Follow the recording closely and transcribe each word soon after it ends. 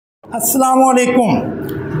Assalamu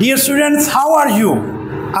alaikum. Dear students, how are you?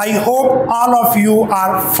 I hope all of you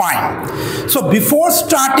are fine. So before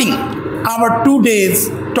starting our today's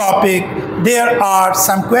topic, there are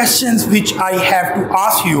some questions which I have to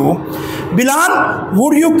ask you. Bilal,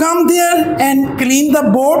 would you come there and clean the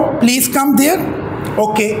board? Please come there.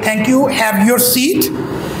 Okay, thank you. Have your seat.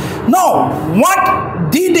 Now, what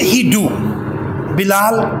did he do?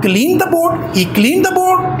 Bilal cleaned the board. He cleaned the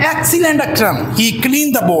board. Excellent, Akram. He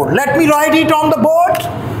cleaned the board. Let me write it on the board.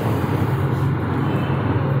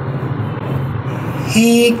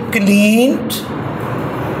 He cleaned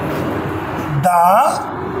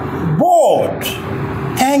the board.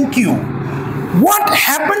 Thank you. What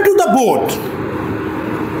happened to the board?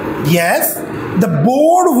 Yes, the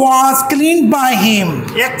board was cleaned by him.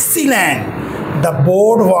 Excellent. The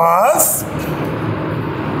board was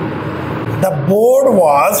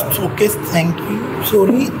okay, thank you,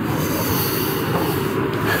 sorry.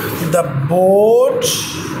 The board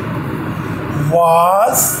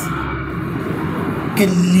was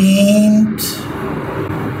cleaned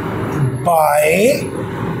by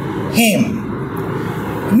him.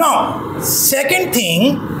 Now, second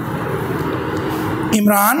thing,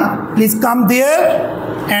 Imran, please come there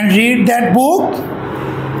and read that book.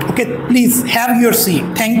 Okay, please have your seat.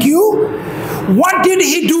 Thank you. What did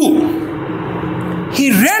he do? He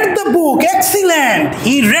read the book. Excellent.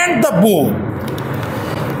 He read the book.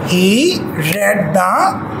 He read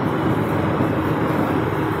the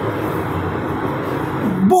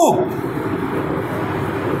book.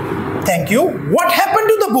 Thank you. What happened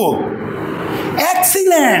to the book?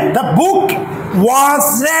 Excellent. The book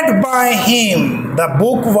was read by him. The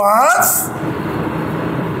book was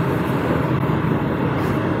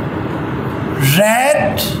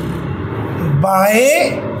read by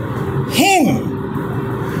him.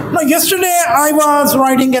 Now, yesterday I was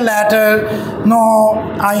writing a letter. Now,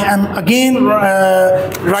 I am again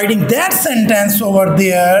writing that sentence over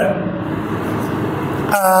there.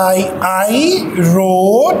 I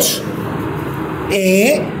wrote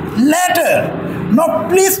a letter. Now,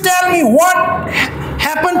 please tell me what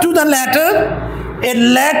happened to the letter. A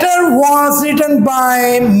letter was written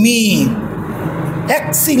by me.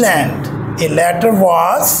 Excellent. A letter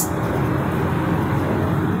was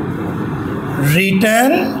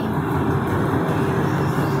written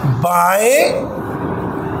by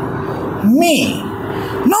me.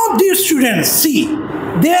 Now, dear students, see,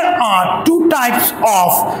 there are two types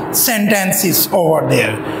of sentences over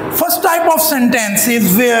there. First type of sentence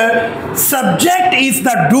is where subject is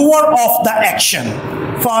the doer of the action.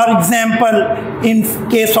 For example, in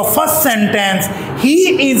case of first sentence,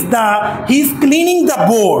 he's cleaning the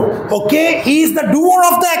board. Okay, he is the doer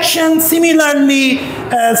of the action. Similarly,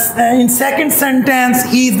 in second sentence,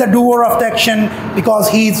 he is the doer of the action because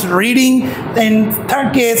he is reading. In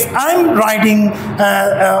third case, I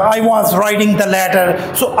was writing the letter,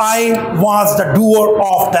 so I was the doer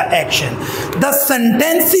of the action. The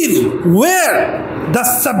sentences where the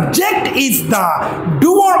subject is the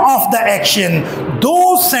doer of the action,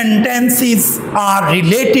 those sentences are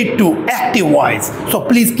related to active voice. So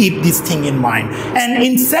please keep this thing in mind. And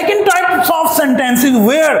in second types of sentences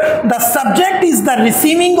where the subject is the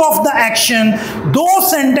receiving of the action, those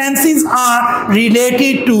sentences are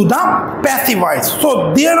related to the passive voice.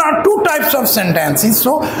 So there are two types of sentences.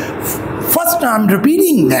 So first, I'm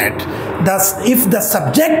repeating that. Thus, if the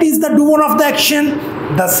subject is the doer of the action,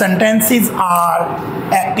 the sentences are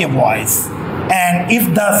active voice. And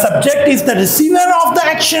if the subject is the receiver of the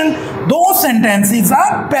action, those sentences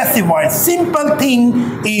are passive voice. Simple thing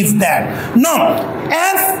is that. Now,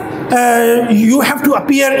 as you have to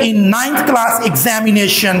appear in 9th class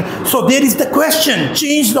examination, so there is the question,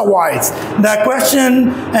 change the voice. The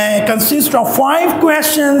question consists of 5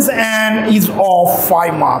 questions and is of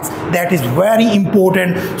 5 marks. That is very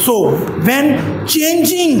important. So when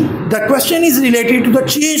changing, the question is related to the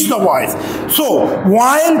change the voice. So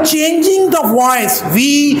while changing the voice,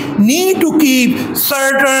 we need to keep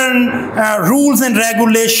certain rules and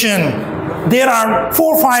regulation. There are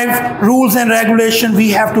 4 or 5 rules and regulations we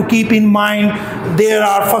have to keep in mind. There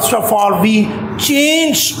are, first of all, we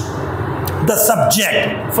change the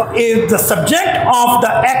subject. If the subject of the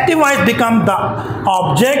active voice becomes the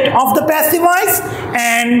object of the passive voice,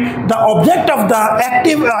 and the object of the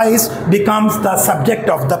active voice becomes the subject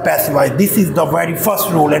of the passive voice. This is the very first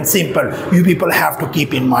rule, and simple. You people have to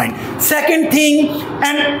keep in mind. Second thing,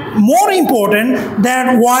 and more important,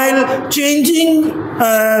 that while changing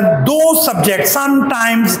those subjects,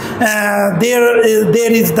 sometimes there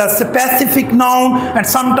is the specific noun and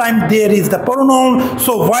sometimes there is the pronoun.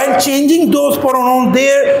 So while changing those those pronouns,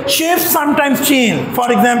 their shapes sometimes change.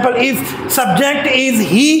 For example, if subject is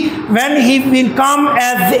he, when he will come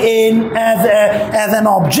as an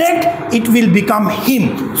object, it will become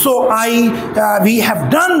him. So we have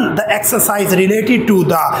done the exercise related to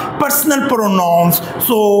the personal pronouns.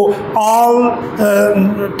 So all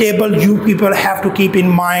table you people have to keep in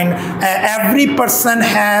mind. Every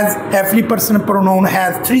personal pronoun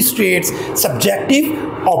has three states: subjective,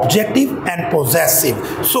 objective, and possessive.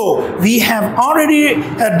 So we have already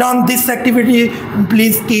done this activity.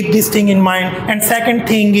 Please keep this thing in mind. And second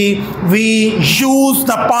thing is, we use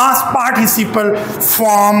the past participle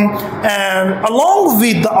form along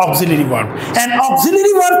with the auxiliary verb. And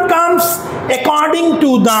auxiliary verb comes according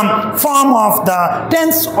to the form of the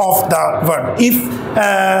tense of the verb. If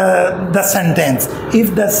the sentence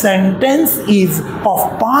is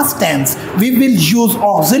of past tense, we will use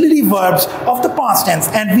auxiliary verbs of the past tense,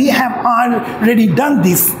 and we have already done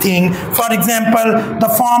this thing. For example, the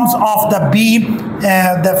forms of the be,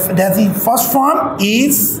 the first form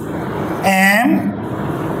is am,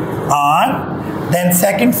 are, then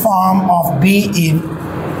second form of be is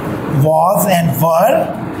was and were,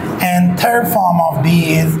 and third form of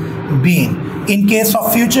be is been. In case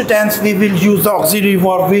of future tense, we will use the auxiliary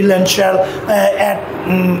verb will and shall.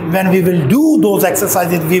 When we will do those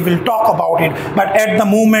exercises, we will talk about it. But at the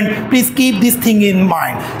moment, please keep this thing in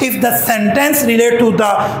mind. If the sentence relate to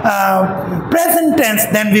the present tense,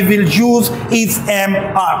 then we will use is, am,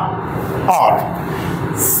 are.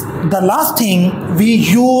 The last thing, we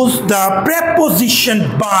use the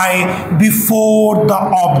preposition by before the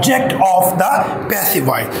object of the passive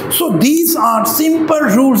voice. So these are simple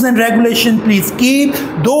rules and regulations. Please keep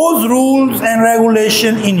those rules and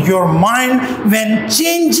regulations in your mind when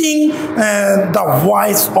changing the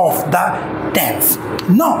voice of the tense.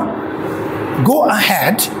 Now, go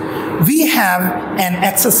ahead. We have an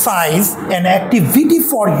exercise, an activity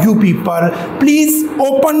for you people. Please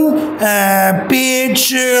open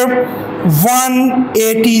page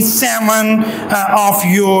 187 of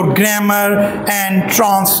your grammar and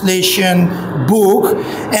translation book,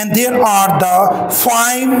 and there are the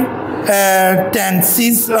 5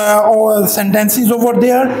 tenses or sentences over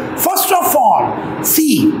there. First of all,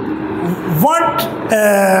 see what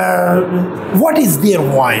is their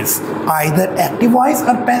voice, either active voice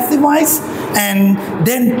or passive voice, and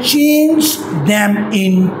then change them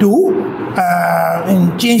into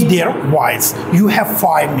change their voice. You have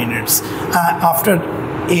 5 minutes. After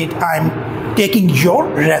it, I'm taking your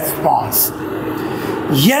response.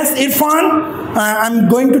 Yes, Irfan, I'm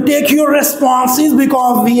going to take your responses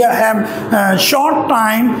because we have short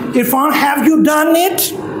time. Irfan, have you done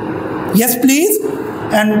it? Yes, please.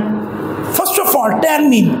 And first of all, tell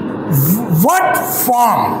me what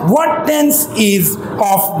form, what tense is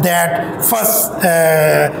of that first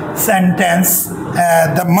sentence?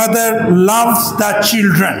 The mother loves the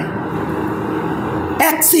children.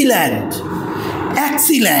 Excellent,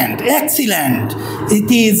 excellent, excellent.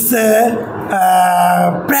 It is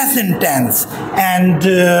present tense. And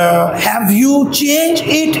have you changed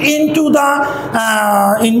it into the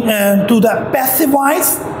passive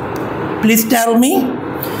voice? Please tell me.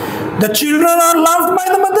 The children are loved by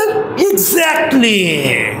the mother? Exactly.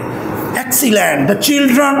 Excellent. The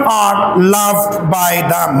children are loved by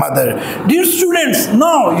the mother. Dear students,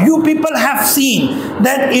 now you people have seen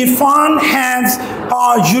that Irfan has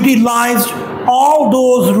utilized all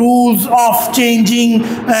those rules of changing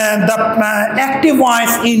the active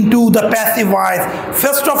voice into the passive voice.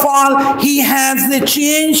 First of all, he has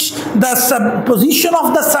changed the position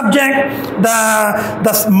of the subject.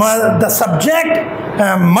 The subject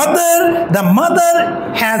mother, the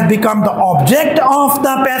mother has become the object of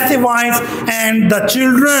the passive voice, and the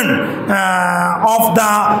children of the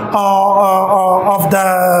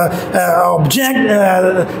object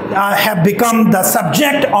have become the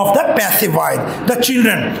subject of the passive voice. The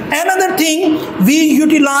children. Another thing, we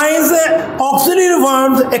utilize auxiliary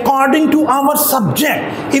verbs according to our subject.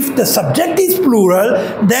 If the subject is plural,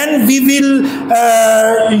 then we will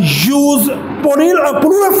use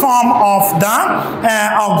plural form of the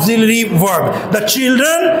auxiliary verb. The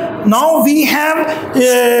children, now we have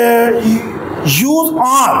use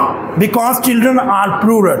are because children are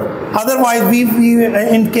plural. Otherwise, we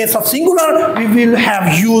in case of singular, we will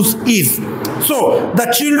have use is. So the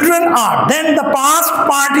children are. Then the past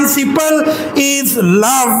participle is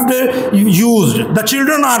loved used. The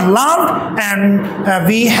children are loved, and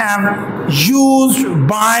we have used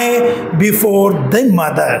by before the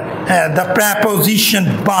mother, the preposition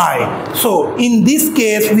by. So in this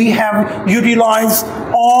case we have utilized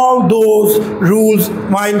all those rules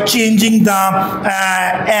while changing the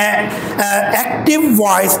active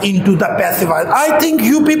voice into the passive voice. I think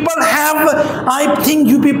you people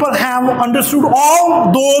have understood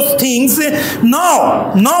all those things.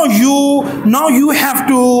 Now you have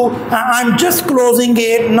to I'm just closing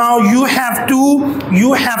it. Now you have to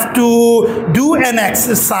do an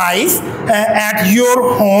exercise at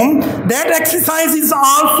your home. That exercise is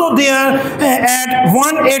also there at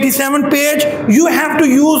 187 page. You have to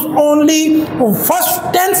use only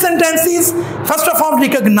first 10 sentences. First of all,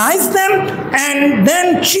 recognize them and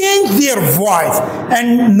then change their voice,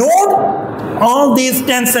 and note all these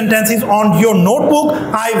 10 sentences on your notebook.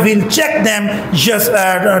 I will check them just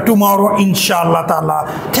tomorrow, inshallah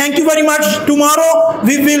ta'ala. Thank you very much. Tomorrow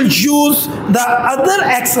we will use the other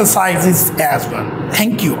exercises as well.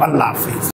 Thank you. Allah Hafiz.